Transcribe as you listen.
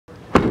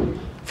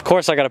Of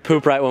course I gotta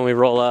poop right when we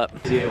roll up.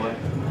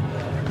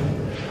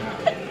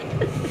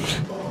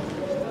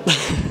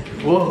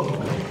 Whoa.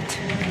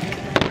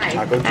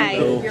 Hi.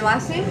 Your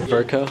last name?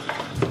 Vercoe.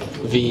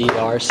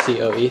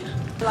 V-E-R-C-O-E.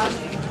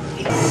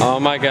 Oh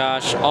my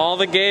gosh, all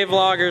the gay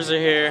vloggers are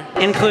here,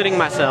 including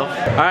myself.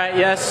 All right,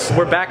 yes,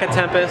 we're back at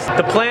Tempest.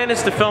 The plan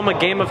is to film a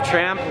game of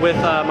Tramp with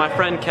my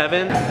friend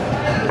Kevin.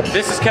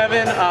 This is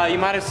Kevin. You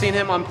might have seen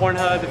him on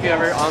Pornhub if you're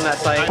ever on that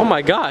site. Oh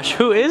my gosh,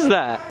 who is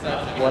that?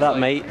 What up,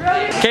 mate?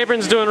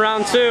 Cabron's doing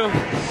round 2.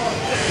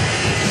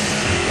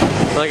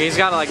 Look, he's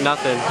got like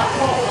nothing.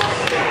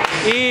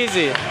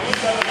 Easy.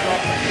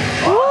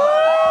 Woo!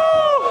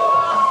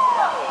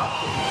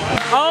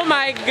 Oh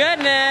my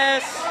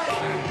goodness!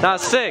 That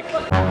was sick.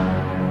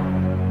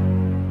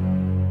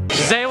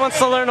 Zay wants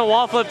to learn a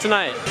wall flip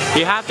tonight.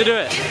 You have to do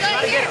it.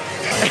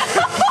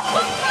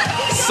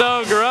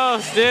 So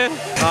gross, dude.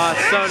 Oh,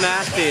 it's so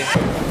nasty.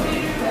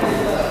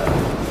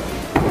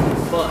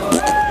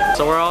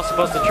 So we're all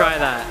supposed to try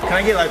that. Can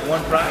I get like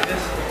one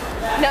practice?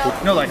 No.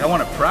 No, like I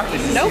want to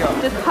practice. Nope.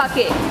 Just huck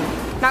it.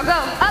 Now go.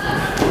 Up.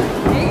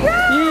 There you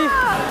go.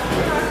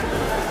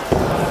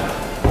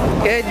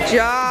 Good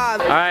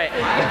job. All right,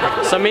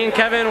 so me and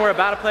Kevin, we're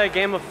about to play a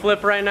game of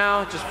flip right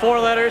now. Just 4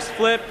 letters,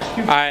 flip.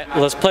 All right,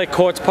 let's play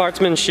Quartz,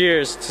 Partsman,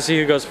 Shears to see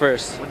who goes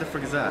first. What the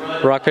frick is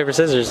that? Rock, paper,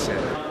 scissors.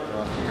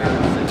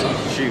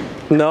 Shoot.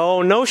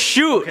 No, no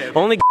shoot. Okay.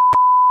 Only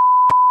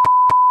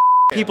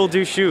people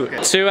do shoot.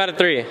 Okay. 2 out of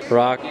 3.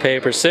 Rock,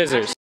 paper,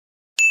 scissors.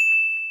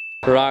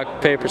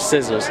 Rock, paper,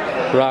 scissors.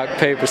 Rock,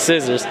 paper,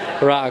 scissors.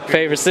 Rock,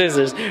 paper,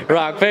 scissors.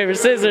 Rock, paper,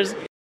 scissors.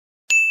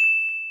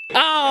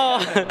 Oh!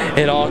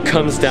 It all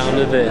comes down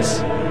to this.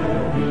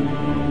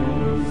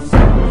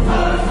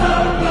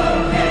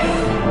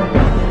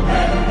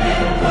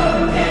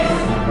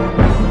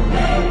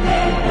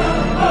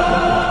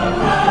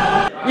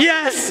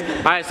 Yes!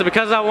 Alright, so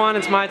because I won,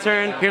 it's my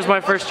turn. Here's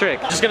my first trick.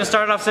 Just gonna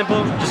start it off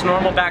simple, just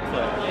normal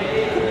backflip.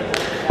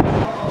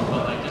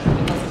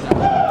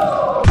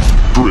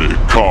 Trick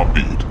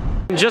copied.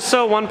 Just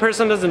so one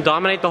person doesn't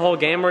dominate the whole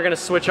game, we're gonna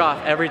switch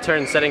off every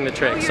turn setting the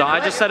trick. So I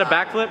just set a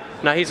backflip,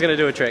 now he's gonna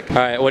do a trick.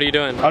 Alright, what are you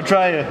doing? I'll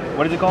try it.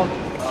 What is it called?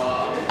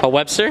 A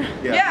Webster?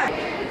 Yeah.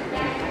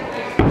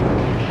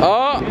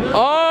 Oh,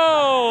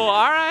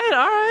 alright,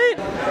 alright.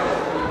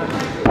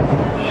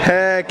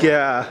 Heck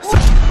yeah.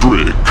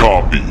 Trick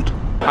copied.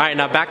 Alright,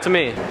 now back to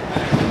me.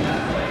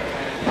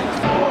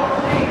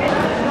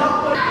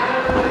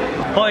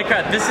 Holy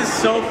crap, this is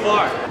so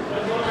far.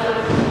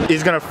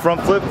 He's gonna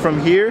front flip from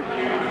here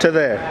to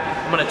there.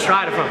 I'm gonna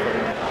try to front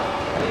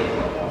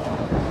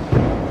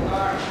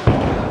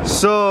flip.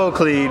 So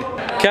clean.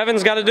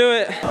 Kevin's gotta do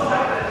it.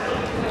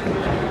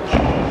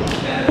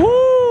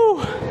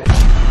 Woo!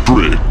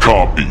 Trick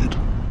copied.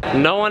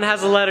 No one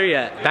has a letter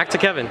yet. Back to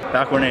Kevin.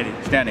 Back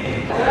 180,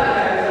 standing.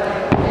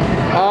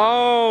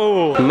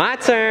 Oh, my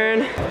turn.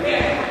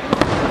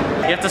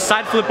 You have to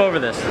side flip over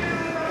this.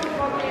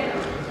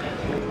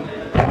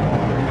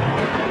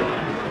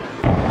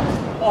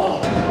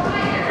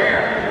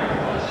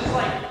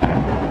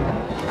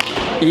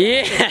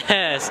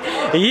 Yes!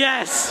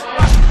 Yes!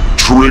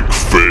 Trick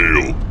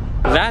failed.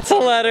 That's a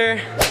letter.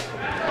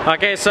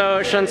 Okay,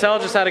 so Chantel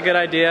just had a good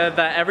idea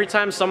that every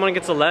time someone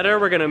gets a letter,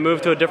 we're gonna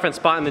move to a different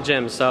spot in the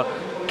gym. So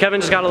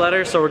Kevin just got a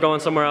letter, so we're going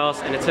somewhere else,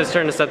 and it's his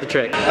turn to set the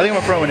trick. I think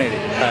I'm gonna throw 180.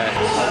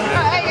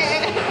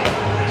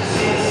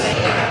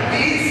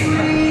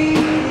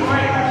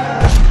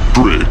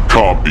 Trick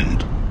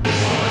copied.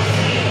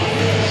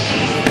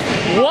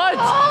 What?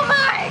 Oh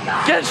my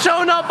god. Get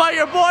shown up by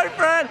your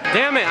boyfriend!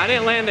 Damn it, I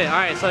didn't land it. All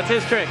right, so that's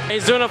his trick.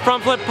 He's doing a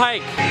front flip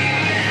pike.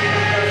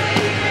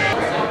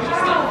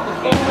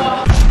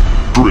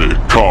 Trick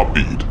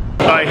copied.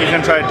 Alright, he's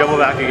gonna try to double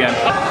back again.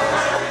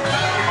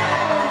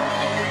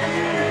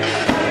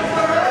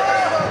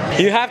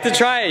 You have to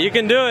try it, you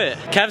can do it.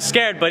 Kev's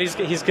scared, but he's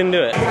gonna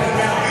do it.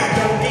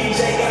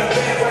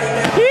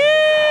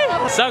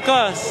 Yee! So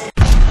close.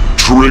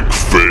 Trick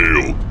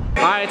failed.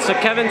 Alright, so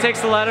Kevin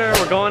takes the letter,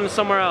 we're going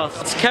somewhere else.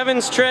 It's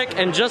Kevin's trick,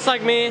 and just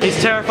like me, he's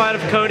terrified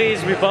of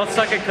Cody's. We both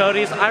suck at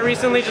Cody's. I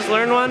recently just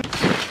learned one.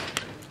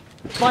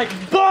 Like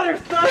butter,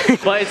 son!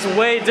 But it's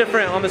way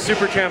different on the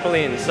super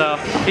trampoline, so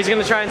he's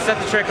gonna try and set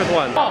the trick with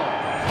one.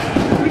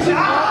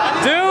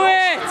 Do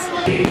it!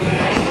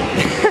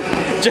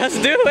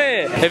 Just do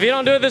it! If you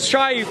don't do it this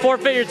try, you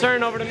forfeit your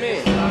turn over to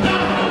me.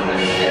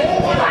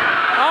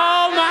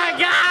 Oh my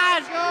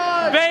gosh!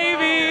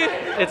 Baby!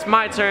 It's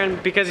my turn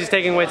because he's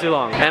taking way too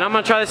long. And I'm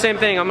gonna try the same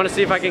thing. I'm gonna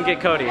see if I can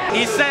get Cody.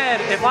 He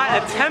said if I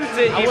attempt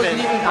it I don't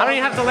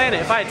even have to land it.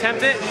 If I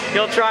attempt it,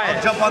 he'll try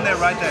it. Jump on there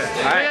right there.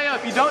 All right. Yeah,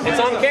 if you don't do It's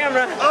on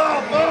camera.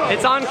 Oh.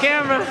 It's on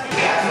camera.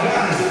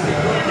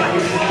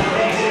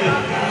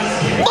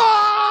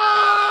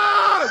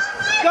 Oh!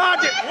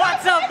 Got it.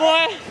 What's up,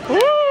 boy?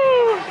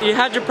 Woo! You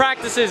had your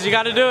practices. You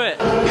got to do it.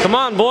 Come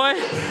on, boy.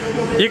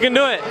 You can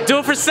do it. Do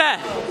it for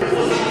Seth.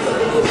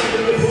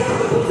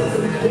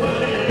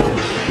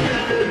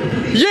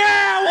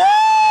 Yeah!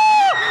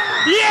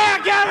 Woo! Yeah,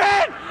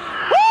 Kevin!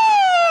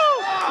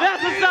 Woo!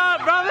 That's what's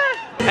up, brother.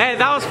 Hey,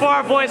 that was 4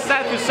 our boy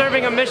Seth, who's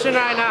serving a mission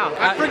right now.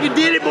 I freaking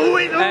did it,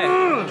 boy.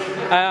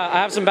 Hey, I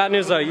have some bad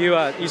news though.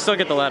 You still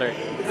get the letter.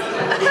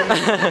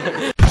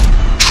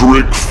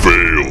 Trick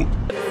failed.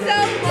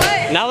 So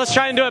fun. Now let's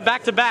try and do it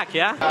back to back,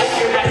 yeah?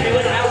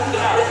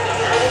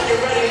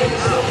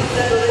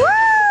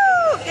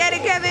 Woo! Get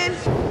it, Kevin.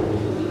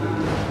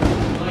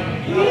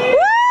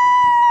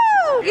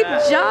 Woo!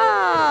 Good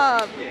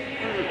job.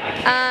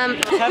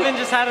 Kevin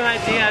just had an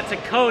idea to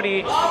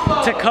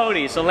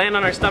Cody. So land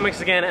on our stomachs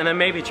again and then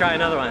maybe try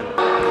another one.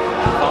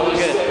 All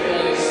good.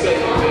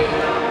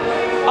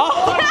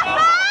 Oh!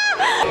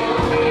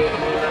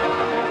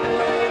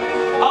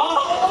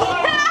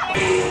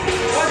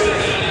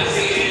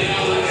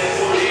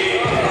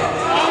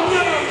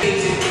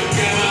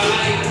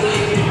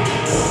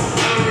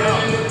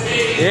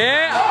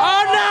 Yeah!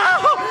 Oh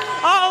no!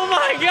 Oh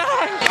my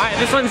god! Alright,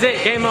 this one's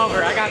it. Game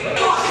over. I got this.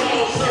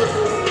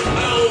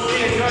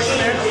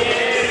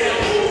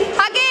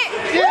 Hug it!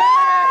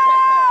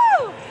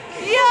 Woo!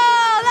 Yo,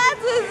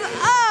 that's what's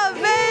up,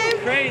 babe!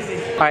 Crazy.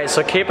 Alright,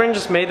 so Capron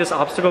just made this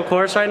obstacle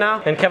course right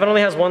now, and Kevin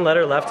only has one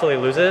letter left till he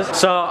loses.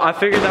 So I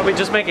figured that we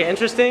just make it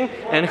interesting,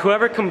 and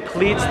whoever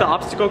completes the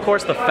obstacle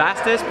course the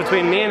fastest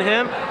between me and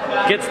him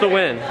gets the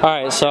win.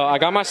 Alright, so I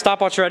got my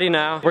stopwatch ready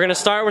now. We're gonna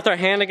start with our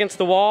hand against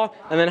the wall,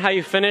 and then how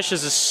you finish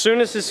is as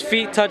soon as his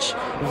feet touch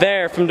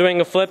there from doing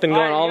a flip and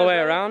going all the way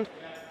around,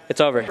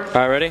 it's over.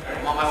 Alright, ready?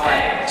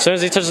 As soon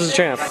as he touches the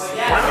tramp. Why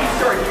don't we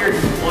start here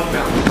just one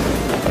bounce?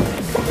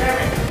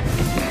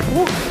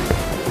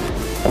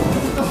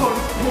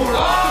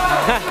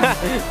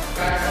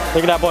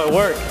 Look at that boy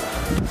work.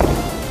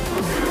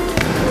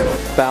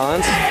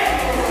 Balance.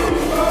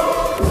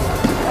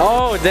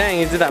 Oh, dang,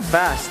 he did that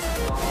fast.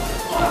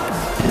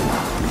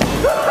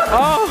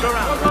 Oh!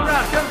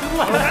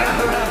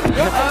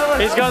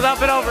 He just goes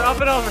up and over, up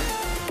and over.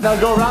 Now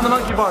go around the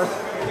monkey bars.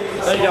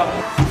 There you go.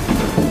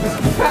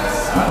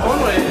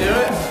 One way to do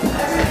it.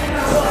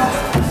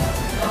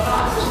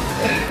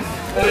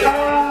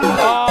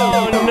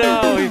 Oh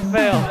no, he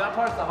failed. That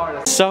part's the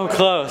hardest. So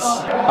close.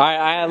 Alright,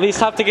 I at least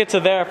have to get to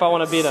there if I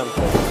want to beat him.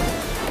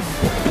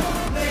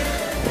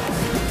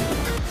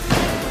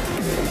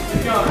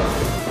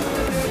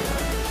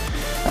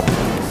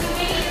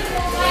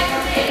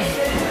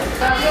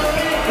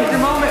 Take your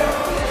moment.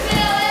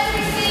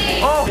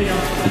 Oh! There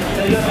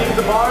you go. Leave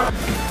the bar.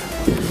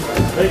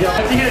 There you go.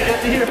 Get to here.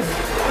 Get to here.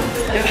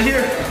 Get to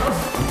here.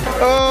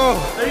 Oh!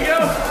 There you go.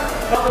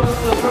 Follow the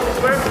perfect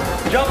square.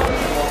 Jump.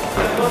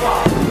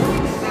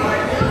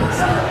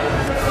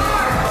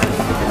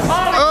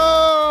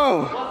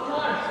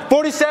 Oh!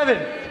 47.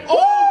 Oh!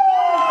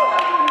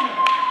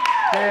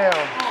 Damn.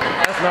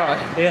 That's not.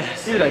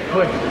 Yes. Dude, I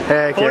quit.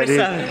 Heck yeah, dude.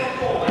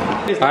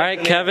 47.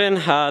 Alright, Kevin,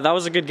 that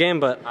was a good game,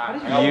 but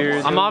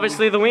I'm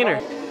obviously the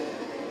wiener.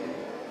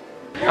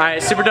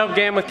 Alright, super dope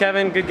game with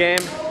Kevin, good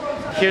game.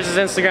 Here's his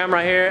Instagram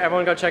right here.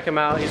 Everyone go check him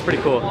out. He's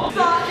pretty cool.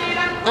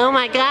 Oh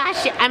my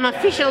gosh, I'm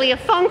officially a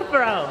funk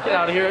bro. Get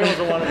out of here. It was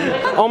a one.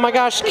 Oh my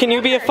gosh, can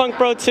you be a funk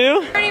bro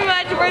too? Pretty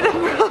much, we're the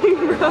wrong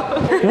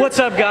bro. What's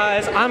up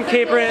guys? I'm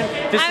Capron.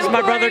 This is I'm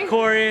my Corey. brother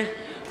Corey.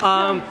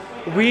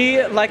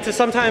 We like to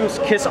sometimes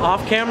kiss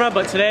off camera,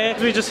 but today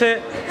we just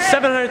hit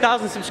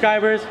 700,000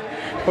 subscribers.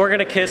 We're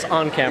gonna kiss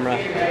on camera.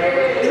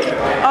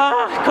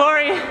 Ah,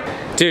 Corey.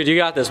 Dude, you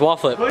got this. Wall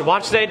flip.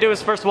 Watch Zay do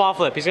his first wall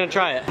flip. He's gonna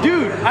try it.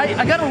 Dude,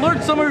 I gotta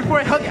learn somewhere before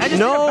I hug it. I just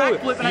did a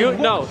backflip and I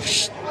no.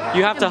 Shh.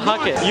 You have to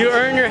huck it. You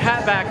earn your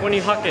hat back when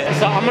you huck it.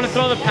 So I'm gonna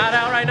throw the pad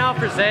out right now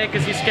for Zay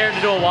because he's scared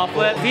to do a wall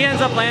flip. If he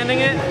ends up landing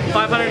it,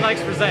 500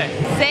 likes for Zay.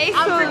 Say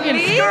I'm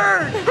freaking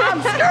scared.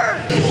 I'm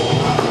scared.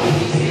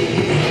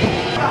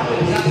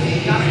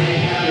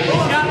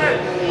 He's got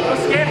it. I'm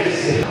scared.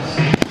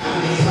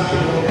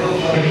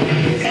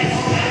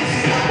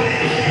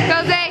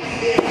 Go, Zay.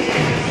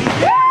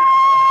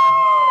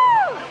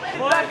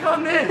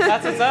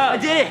 That's what's up. I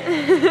did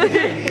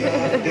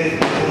it.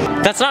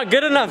 That's not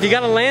good enough. You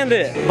gotta land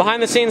it.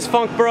 Behind the scenes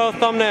funk bro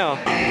thumbnail.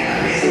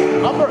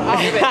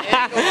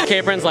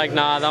 Capron's like,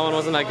 nah, that one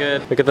wasn't that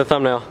good. Look at the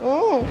thumbnail.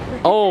 Oh,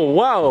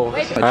 whoa. All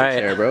right,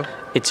 Chair, bro.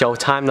 it's your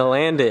time to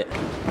land it.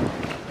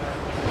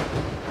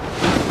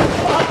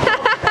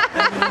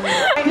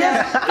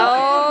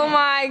 Oh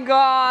my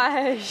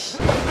gosh.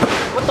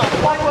 What the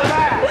fuck was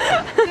that?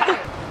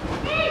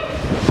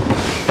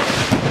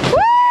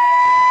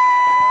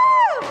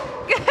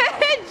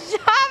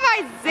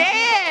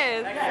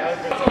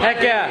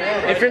 Heck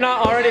yeah. If you're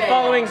not already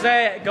following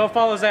Zay, go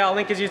follow Zay. I'll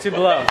link his YouTube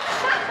below.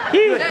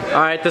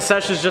 Alright, the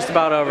session's just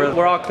about over.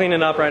 We're all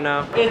cleaning up right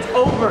now. It's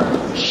over.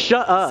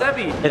 Shut up.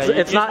 Sebi.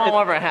 It's not all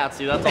over our hats,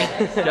 dude. That's all.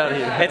 Get out of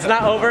here. It's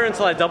not over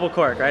until I double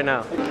cork right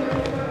now.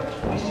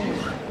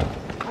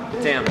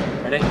 Damn.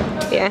 Ready?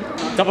 Yeah.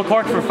 Double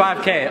cork for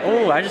 5K.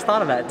 Oh, I just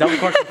thought of that. Double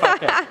cork for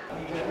 5K.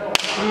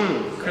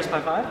 Chris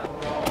by 5?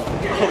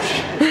 Oh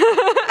shit.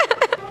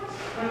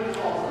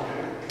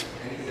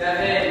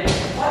 7.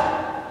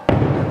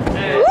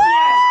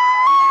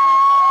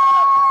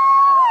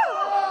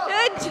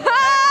 Good job!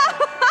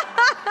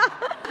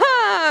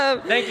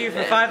 Thank you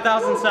you for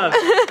 5,000 subs.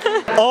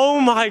 Oh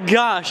my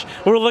gosh.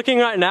 We're looking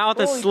right now at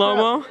the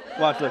slow-mo.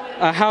 Watch, look.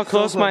 How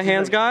close my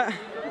hands got.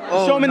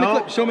 Oh, show them in the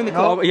clip. Show them in the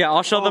clip. Oh, yeah,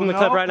 I'll show them the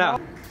clip right now.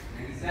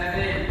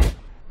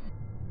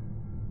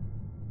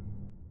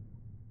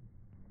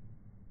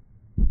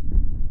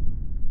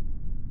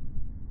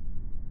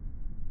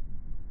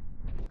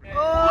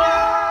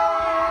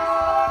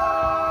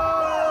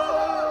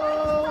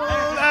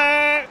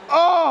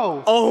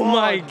 Oh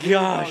my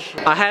gosh.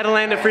 I had to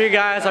land it for you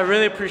guys. I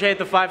really appreciate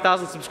the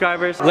 5,000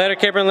 subscribers. Later,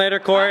 Capron. Later,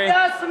 Corey.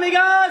 Yes,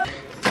 amigos.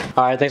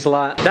 Alright, thanks a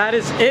lot. That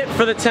is it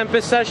for the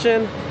Tempest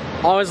session.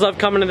 Always love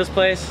coming to this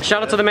place.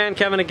 Shout out to the man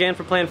Kevin again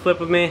for playing Flip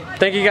with me.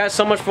 Thank you guys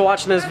so much for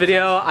watching this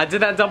video. I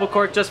did that double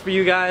cork just for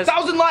you guys.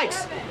 1,000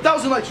 likes.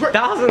 1,000 likes.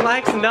 1,000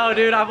 likes? No,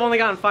 dude. I've only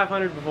gotten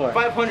 500 before.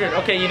 500.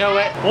 Okay, you know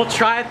what? We'll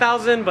try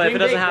 1,000, but if it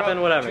doesn't happen,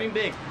 bro. whatever. Dream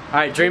big.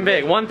 Alright, dream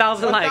big.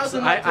 1,000 likes.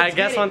 I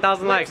guess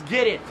 1,000 likes. Let's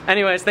get it.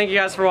 Anyways, thank you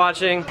guys for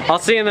watching. I'll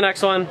see you in the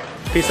next one.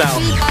 Peace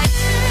out.